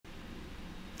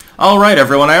Alright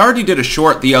everyone, I already did a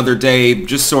short the other day,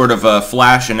 just sort of a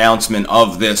flash announcement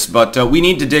of this, but we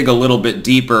need to dig a little bit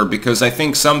deeper because I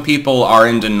think some people are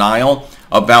in denial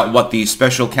about what the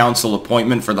special counsel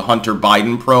appointment for the Hunter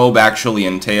Biden probe actually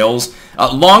entails.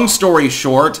 Long story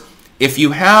short, if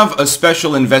you have a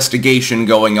special investigation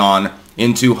going on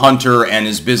into Hunter and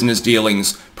his business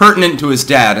dealings pertinent to his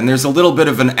dad, and there's a little bit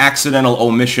of an accidental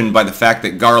omission by the fact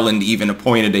that Garland even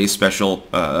appointed a special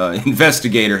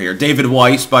investigator here.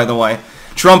 Davidweiss, by the way.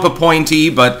 Trump appointee,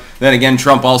 but then again,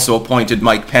 Trump also appointed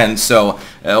Mike Pence, so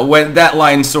when that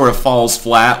line sort of falls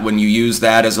flat when you use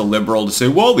that as a liberal to say,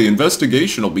 well, the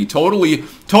investigation will be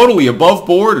totally above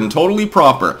board and totally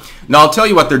proper. Now, I'll tell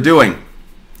you what they're doing.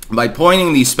 By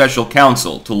appointing the special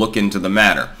counsel to look into the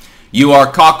matter, you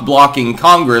are cock-blocking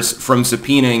Congress from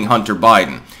subpoenaing Hunter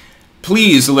Biden.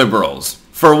 Please, liberals,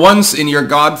 for once in your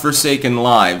God-forsaken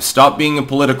lives, stop being a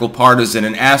political partisan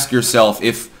and ask yourself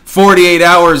if 48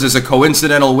 hours is a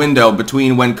coincidental window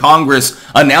between when Congress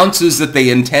announces that they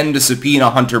intend to subpoena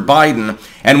Hunter Biden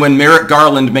and when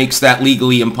Merrickgarland makes that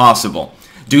legally impossible.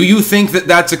 Do you think that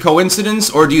that's a coincidence,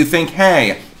 or do you think,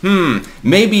 hey,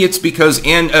 maybe it's because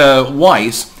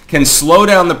Weiss can slow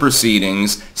down the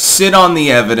proceedings, sit on the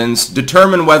evidence,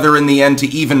 determine whether in the end to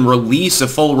even release a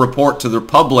full report to the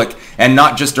public and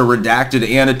not just a redacted,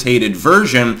 annotated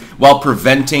version, while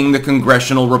preventing the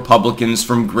congressional Republicans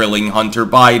from grilling Hunter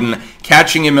Biden,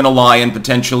 catching him in a lie, and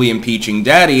potentially impeaching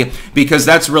Daddy, because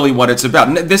that's really what it's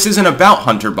about. This isn't about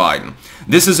Hunter Biden.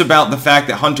 This is about the fact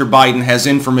that Hunter Biden has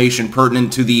information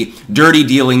pertinent to the dirty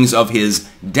dealings of his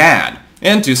dad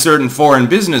and to certain foreign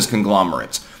business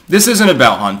conglomerates. This isn't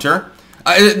about Hunter.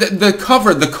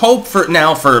 The cope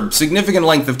for significant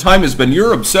length of time has been,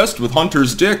 you're obsessed with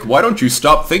Hunter's dick. Why don't you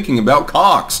stop thinking about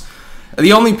cocks?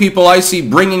 The only people I see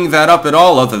bringing that up at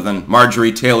all, other than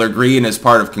Marjorie Taylor Greene as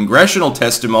part of congressional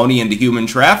testimony into human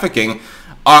trafficking,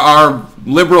 are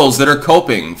liberals that are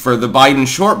coping for the Biden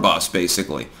short bus,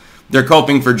 basically. They're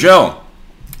coping for Joe.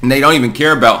 And they don't even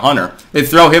care about Hunter. They'd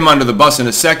throw him under the bus in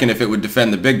a second if it would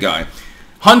defend the big guy.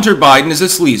 Hunter Biden is a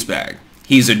sleazebag.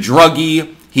 He's a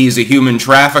druggie, he's a human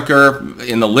trafficker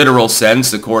in the literal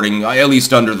sense, according, at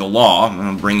least under the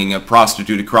law. Bringing a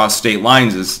prostitute across state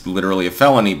lines is literally a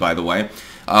felony, by the way.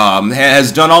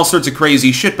 Has done all sorts of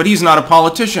crazy shit, but he's not a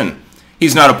politician.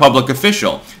 He's not a public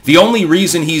official. The only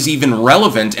reason he's even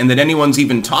relevant and that anyone's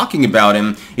even talking about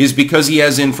him is because he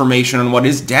has information on what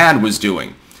his dad was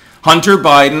doing. Hunter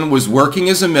Biden was working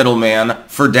as a middleman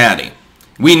for Daddy.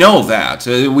 We know that.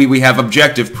 We have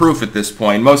objective proof at this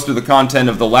point. Most of the content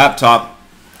of the laptop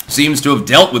seems to have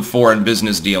dealt with foreign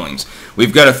business dealings.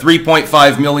 We've got a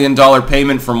 $3.5 million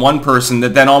payment from one person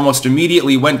that then almost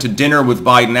immediately went to dinner with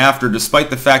Biden after,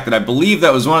 despite the fact that I believe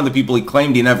that was one of the people he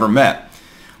claimed he never met.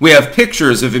 We have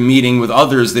pictures of him meeting with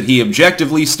others that he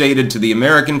objectively stated to the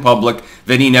American public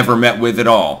that he never met with at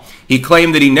all. He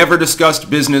claimed that he never discussed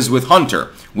business with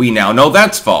Hunter. We now know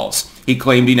that's false. He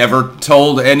claimed he never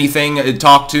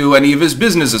talked to any of his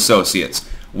business associates.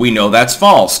 We know that's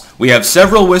false. We have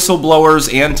several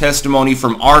whistleblowers and testimony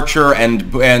from Archer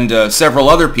and several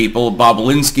other people, Bob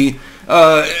Linsky,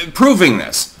 proving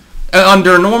this.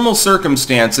 Under normal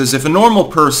circumstances, if a normal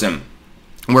person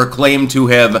were claimed to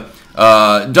have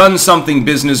done something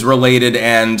business related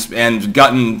and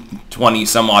gotten 20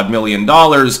 some odd million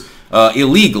dollars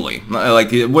illegally,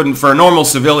 like it wouldn't, for a normal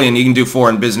civilian, you can do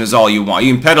foreign business all you want.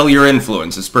 You can peddle your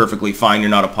influence. It's perfectly fine. You're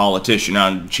not a politician,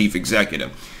 not a chief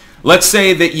executive. Let's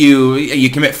say that you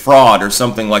commit fraud or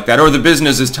something like that, or the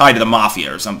business is tied to the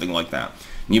mafia or something like that.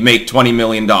 You make $20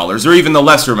 million, or even the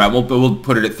lesser amount. We'll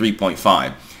put it at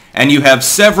 3.5. And you have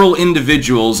several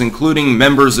individuals, including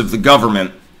members of the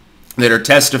government, that are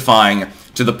testifying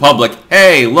to the public,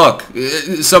 hey, look,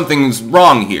 something's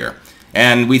wrong here.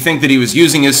 And we think that he was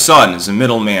using his son as a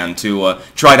middleman to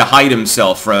try to hide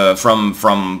himself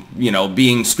from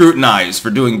being scrutinized for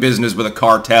doing business with a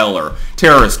cartel or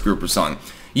terrorist group or something.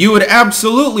 You would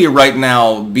absolutely right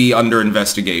now be under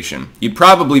investigation. You'd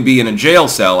probably be in a jail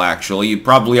cell, actually. You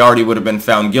probably already would have been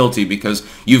found guilty because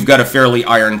you've got a fairly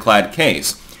ironclad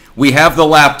case. We have the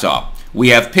laptop. We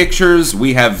have pictures,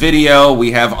 we have video,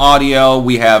 we have audio,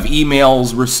 we have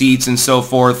emails, receipts, and so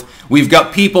forth. We've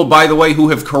got people, by the way, who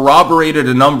have corroborated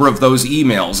a number of those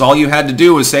emails. All you had to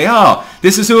do was say, oh,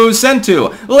 this is who it was sent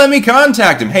to. Let me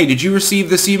contact him. Hey, did you receive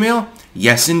this email?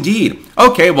 Yes, indeed.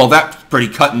 Okay, well, that's pretty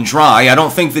cut and dry. I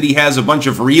don't think that he has a bunch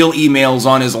of real emails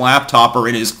on his laptop or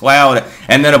in his cloud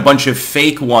and then a bunch of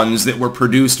fake ones that were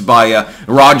produced by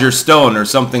Roger Stone or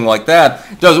something like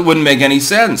that. Wouldn't make any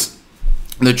sense.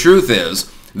 The truth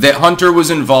is that Hunter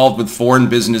was involved with foreign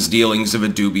business dealings of a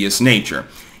dubious nature.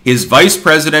 His vice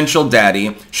presidential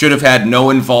daddy should have had no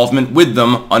involvement with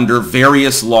them under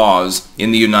various laws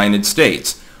in the United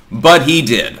States. But he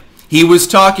did. He was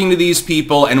talking to these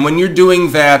people, and when you're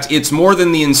doing that, it's more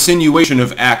than the insinuation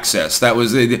of access. That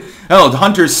was,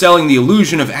 Hunter's selling the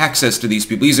illusion of access to these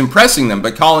people. He's impressing them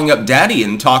by calling up daddy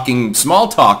and talking small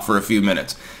talk for a few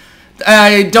minutes.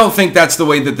 I don't think that's the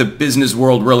way that the business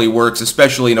world really works,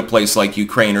 especially in a place like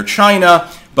Ukraine or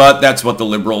China, but that's what the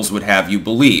liberals would have you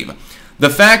believe. The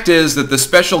fact is that the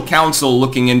special counsel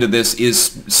looking into this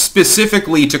is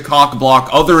specifically to cock-block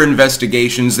other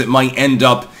investigations that might end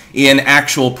up in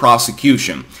actual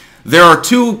prosecution. There are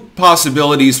two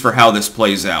possibilities for how this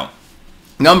plays out.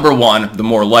 Number one, the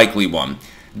more likely one,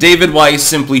 Davidweiss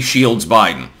simply shields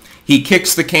Biden. He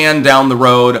kicks the can down the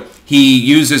road. He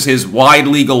uses his wide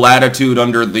legal latitude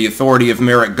under the authority of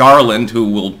Merrickgarland, who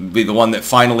will be the one that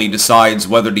finally decides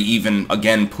whether to even,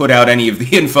 again, put out any of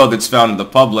the info that's found in the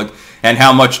public and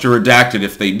how much to redact it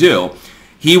if they do.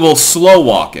 He will slow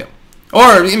walk it.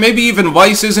 Or maybe even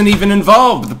Weiss isn't even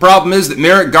involved. The problem is that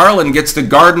Merrickgarland gets to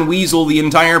garden weasel the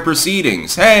entire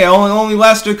proceedings. Hey, only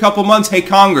lasted a couple months. Hey,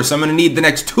 Congress, I'm going to need the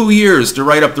next 2 years to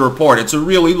write up the report. It's a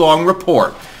really long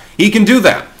report. He can do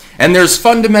that. And there's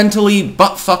fundamentally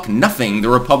butt-fuck nothing the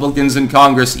Republicans in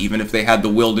Congress, even if they had the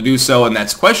will to do so, and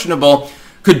that's questionable,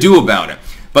 could do about it.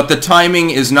 But the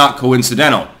timing is not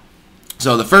coincidental.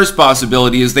 So the first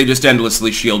possibility is they just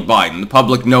endlessly shield Biden. The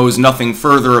public knows nothing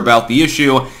further about the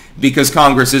issue because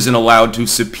Congress isn't allowed to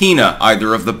subpoena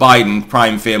either of the Biden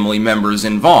crime family members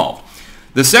involved.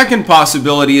 The second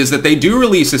possibility is that they do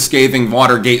release a scathing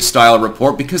Watergate-style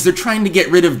report because they're trying to get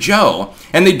rid of Joe,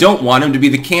 and they don't want him to be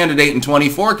the candidate in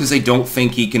 24 because they don't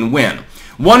think he can win.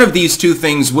 One of these two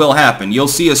things will happen. You'll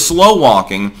see a slow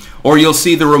walking, or you'll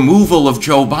see the removal of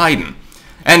Joe Biden.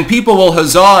 And people will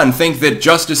huzzah and think that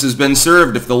justice has been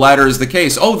served if the latter is the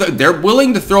case. Oh, they're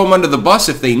willing to throw him under the bus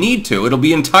if they need to. It'll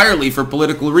be entirely for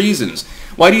political reasons.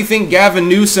 Why do you think Gavin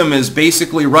Newsom is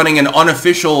basically running an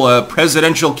unofficial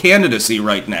presidential candidacy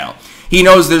right now? He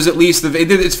knows there's at least,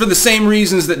 it's for the same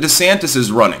reasons that DeSantis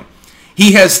is running.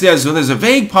 He there's a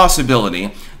vague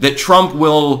possibility that Trump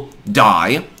will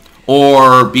die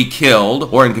or be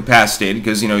killed or incapacitated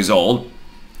because, he's old,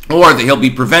 or that he'll be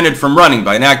prevented from running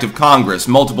by an act of Congress.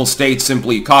 Multiple states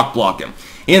simply cockblock him.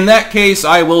 In that case,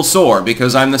 I will soar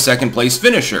because I'm the second place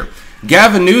finisher.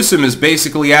 Gavin Newsom is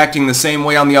basically acting the same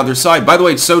way on the other side. By the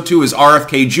way, so too is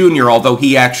RFK Jr., although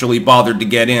he actually bothered to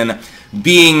get in,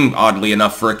 being, oddly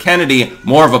enough for a Kennedy,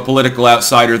 more of a political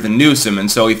outsider than Newsom, and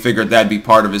so he figured that'd be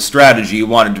part of his strategy. He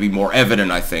wanted to be more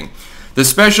evident, I think. The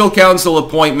special counsel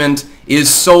appointment is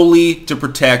solely to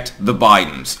protect the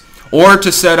Bidens, or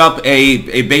to set up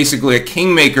basically a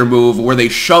kingmaker move where they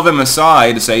shove him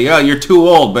aside to say, yeah, you're too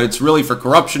old, but it's really for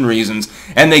corruption reasons,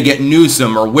 and they get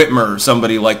Newsom or Whitmer or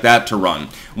somebody like that to run.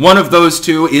 One of those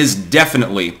two is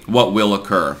definitely what will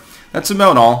occur. That's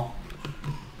about all.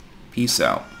 Peace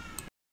out.